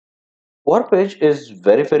Warpage is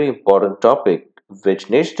very important topic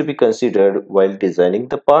which needs to be considered while designing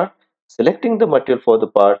the part, selecting the material for the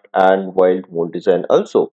part and while mold design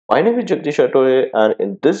also. My name is Jagadish Atole and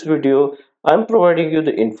in this video I am providing you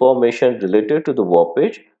the information related to the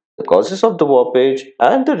warpage, the causes of the warpage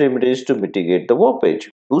and the remedies to mitigate the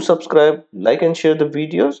warpage. Do subscribe, like and share the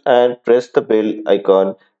videos and press the bell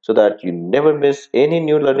icon so that you never miss any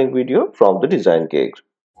new learning video from the Designgekz.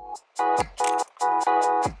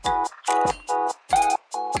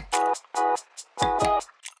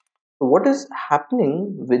 So what is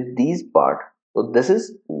happening with these part? So this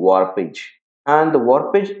is warpage. And the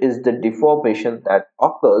warpage is the deformation that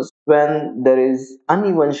occurs when there is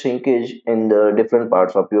uneven shrinkage in the different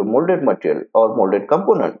parts of your molded material or molded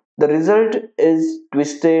component. The result is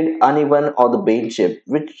twisted, uneven or the bane shape,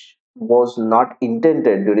 which was not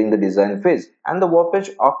intended during the design phase. And the warpage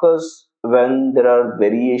occurs when there are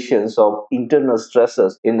variations of internal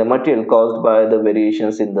stresses in the material caused by the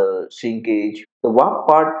variations in the shrinkage. The warp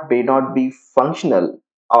part may not be functional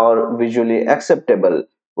or visually acceptable.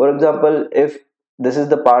 For example, if this is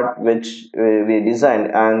the part which we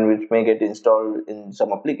designed and which may get installed in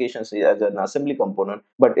some applications as an assembly component,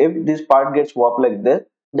 but if this part gets warped like this,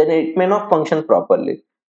 then it may not function properly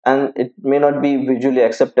and it may not be visually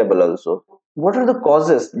acceptable also. What are the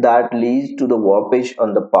causes that leads to the warpage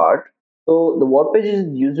on the part? So the warpage is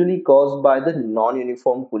usually caused by the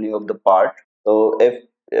non-uniform cooling of the part. So if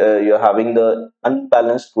you're having the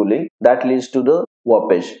unbalanced cooling, that leads to the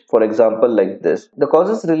warpage. For example, like this. The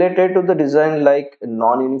causes related to the design like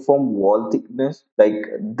non-uniform wall thickness, like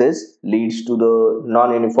this leads to the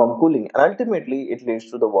non-uniform cooling. And ultimately, it leads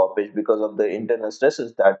to the warpage because of the internal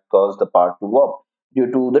stresses that cause the part to warp due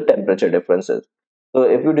to the temperature differences. So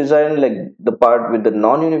if you design like the part with the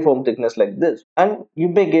non-uniform thickness like this, and you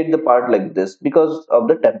may get the part like this because of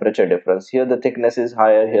the temperature difference. Here the thickness is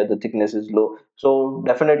higher, here the thickness is low. So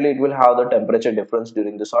definitely it will have the temperature difference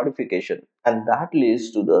during the solidification, and that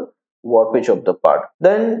leads to the warpage of the part.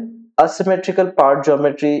 Then asymmetrical part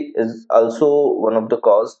geometry is also one of the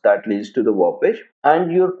cause that leads to the warpage,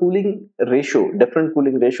 and your cooling ratio, different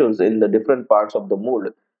cooling ratios in the different parts of the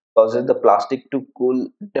mold causes the plastic to cool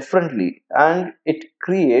differently and it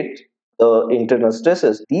creates internal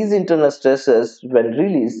stresses. These internal stresses, when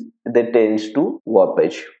released, they tends to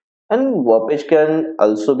warpage. And warpage can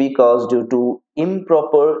also be caused due to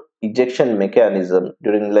improper ejection mechanism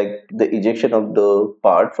during like the ejection of the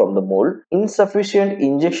part from the mold. Insufficient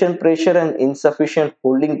injection pressure and insufficient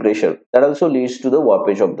holding pressure that also leads to the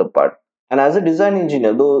warpage of the part. And as a design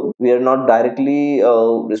engineer, though we are not directly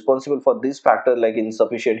responsible for this factor like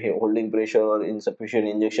insufficient holding pressure or insufficient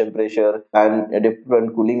injection pressure and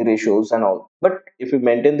different cooling ratios and all, but if you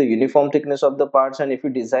maintain the uniform thickness of the parts and if you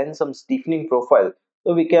design some stiffening profile,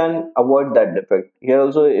 so we can avoid that defect. Here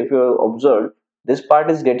also, if you observe, this part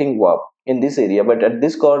is getting warped in this area, but at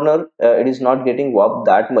this corner, it is not getting warped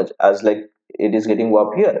that much as like it is getting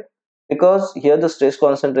warped here because here the stress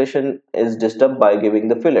concentration is disturbed by giving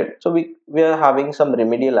the fillet. So we are having some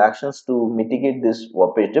remedial actions to mitigate this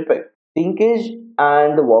warpage defect. Shrinkage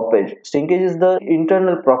and warpage. Shrinkage is the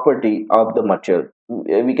internal property of the material.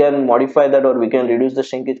 We can modify that or we can reduce the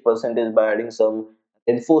shrinkage percentage by adding some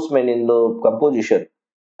enforcement in the composition.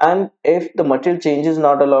 And if the material change is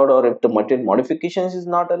not allowed or if the material modifications is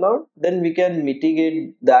not allowed, then we can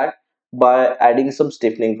mitigate that by adding some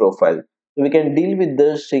stiffening profile. We can deal with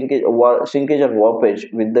the shrinkage or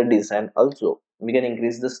warpage with the design also. We can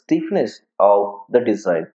increase the stiffness of the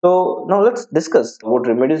design. So now let's discuss what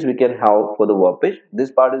remedies we can have for the warpage.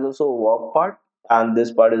 This part is also a warp part and this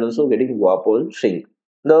part is also getting warp or shrink.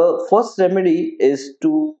 The first remedy is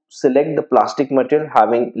to select the plastic material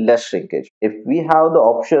having less shrinkage. If we have the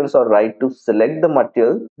options or right to select the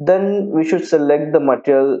material, then we should select the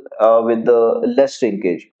material with the less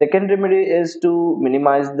shrinkage. Second remedy is to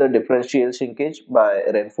minimize the differential shrinkage by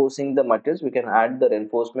reinforcing the materials. We can add the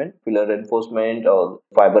reinforcement, pillar reinforcement or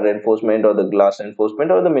fiber reinforcement or the glass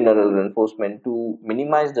reinforcement or the mineral reinforcement to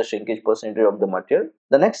minimize the shrinkage percentage of the material.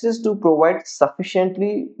 The next is to provide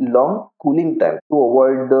sufficiently long cooling time to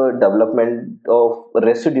avoid the development of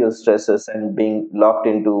residual stresses and being locked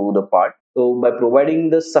into the part. So by providing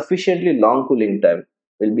the sufficiently long cooling time,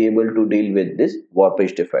 we'll be able to deal with this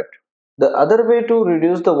warpage defect. The other way to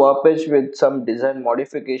reduce the warpage with some design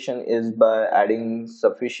modification is by adding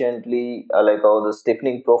sufficiently like all the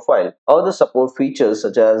stiffening profile or the support features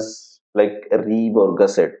such as like a reeb or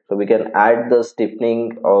gusset. So we can add the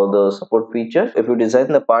stiffening or the support feature. If you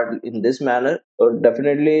design the part in this manner,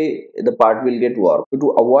 definitely the part will get warped. So to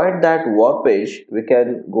avoid that warpage, we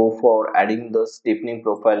can go for adding the stiffening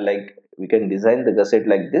profile like we can design the gusset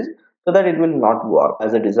like this so that it will not warp.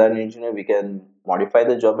 As a design engineer, we can modify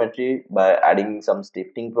the geometry by adding some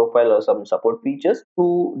stiffening profile or some support features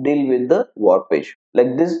to deal with the warpage.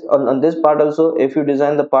 Like this on this part also, if you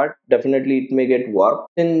design the part, definitely it may get warped.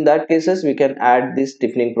 In that cases, we can add this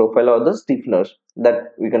stiffening profile or the stiffeners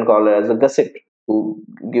that we can call it as a gusset to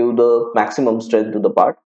give the maximum strength to the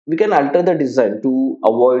part. We can alter the design to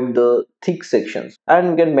avoid the thick sections,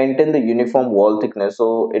 and we can maintain the uniform wall thickness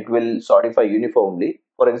so it will solidify uniformly.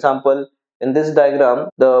 For example, in this diagram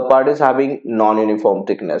the part is having non-uniform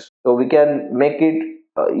thickness, so we can make it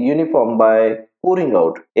uniform by pouring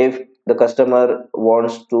out. If the customer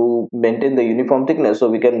wants to maintain the uniform thickness, so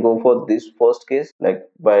we can go for this first case, like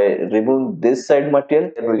by removing this side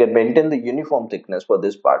material and we can maintain the uniform thickness for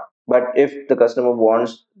this part. But if the customer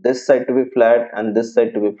wants this side to be flat and this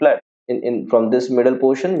side to be flat, in from this middle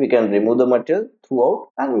portion we can remove the material throughout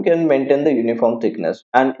and we can maintain the uniform thickness.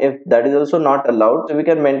 And if that is also not allowed, so we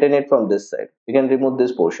can maintain it from this side, we can remove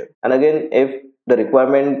this portion. And again, if the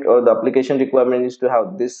requirement or the application requirement is to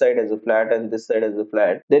have this side as a flat and this side as a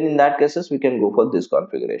flat, then in that cases we can go for this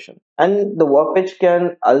configuration. And the warpage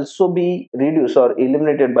can also be reduced or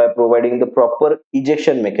eliminated by providing the proper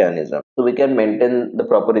ejection mechanism. So we can maintain the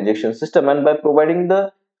proper ejection system, and by providing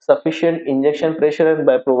the sufficient injection pressure and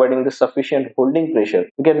by providing the sufficient holding pressure,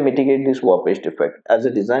 we can mitigate this warpage defect. As a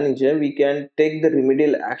design engineer, we can take the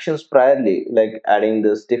remedial actions priorly, like adding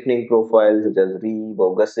the stiffening profiles such as reeve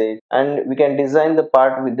or gusset, and we can design the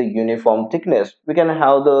part with the uniform thickness. We can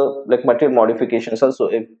have the like material modifications also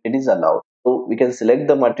if it is allowed. So we can select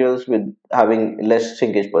the materials with having less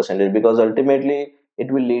shrinkage percentage, because ultimately it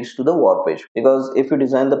will leads to the warpage. Because if you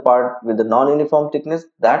design the part with the non-uniform thickness,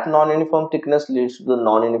 that non-uniform thickness leads to the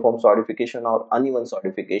non-uniform solidification or uneven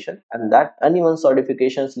solidification, and that uneven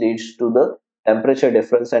solidifications leads to the temperature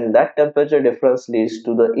difference, and that temperature difference leads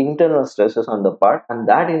to the internal stresses on the part, and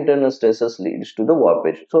that internal stresses leads to the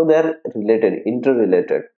warpage. So they are related,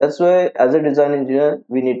 interrelated. That's why as a design engineer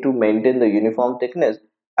we need to maintain the uniform thickness,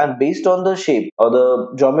 and based on the shape or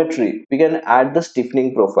the geometry we can add the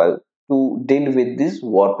stiffening profile to deal with this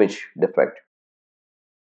warpage defect.